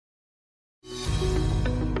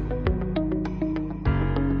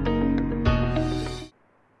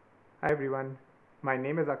Hi everyone, my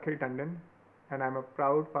name is Akhil Tandon and I'm a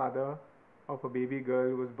proud father of a baby girl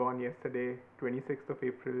who was born yesterday, 26th of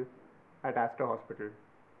April at Aster Hospital.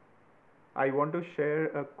 I want to share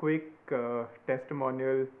a quick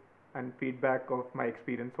testimonial and feedback of my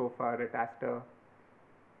experience so far at Aster,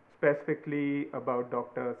 specifically about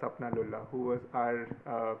Dr. Sapna Lula, who was our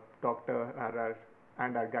doctor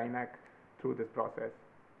and our gynac through this process.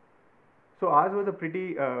 So ours was a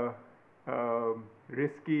pretty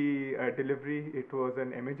risky delivery. It was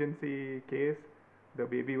an emergency case. The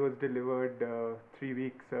baby was delivered 3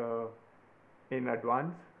 weeks in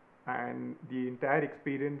advance, and the entire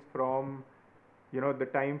experience from the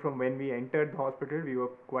time from when we entered the hospital, we were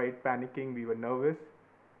quite panicking. We were nervous,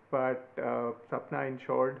 but Sapna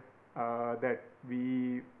ensured that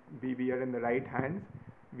we are in the right hands.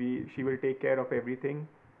 She will take care of everything.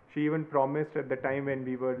 She even promised at the time when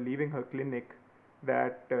we were leaving her clinic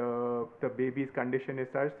that the baby's condition is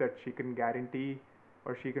such that she can guarantee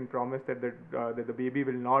or she can promise that the baby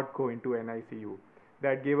will not go into NICU.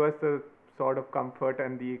 That gave us a sort of comfort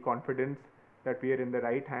and the confidence that we are in the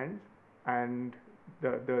right hands, and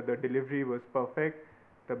the delivery was perfect.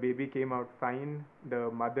 The baby came out fine.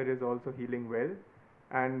 The mother is also healing well,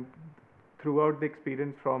 and throughout the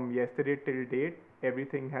experience from yesterday till date,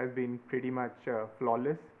 everything has been pretty much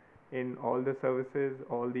flawless in all the services,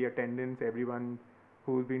 all the attendants, everyone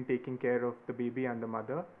who's been taking care of the baby and the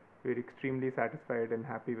mother. We're extremely satisfied and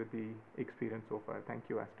happy with the experience so far. Thank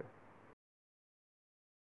you, Aster.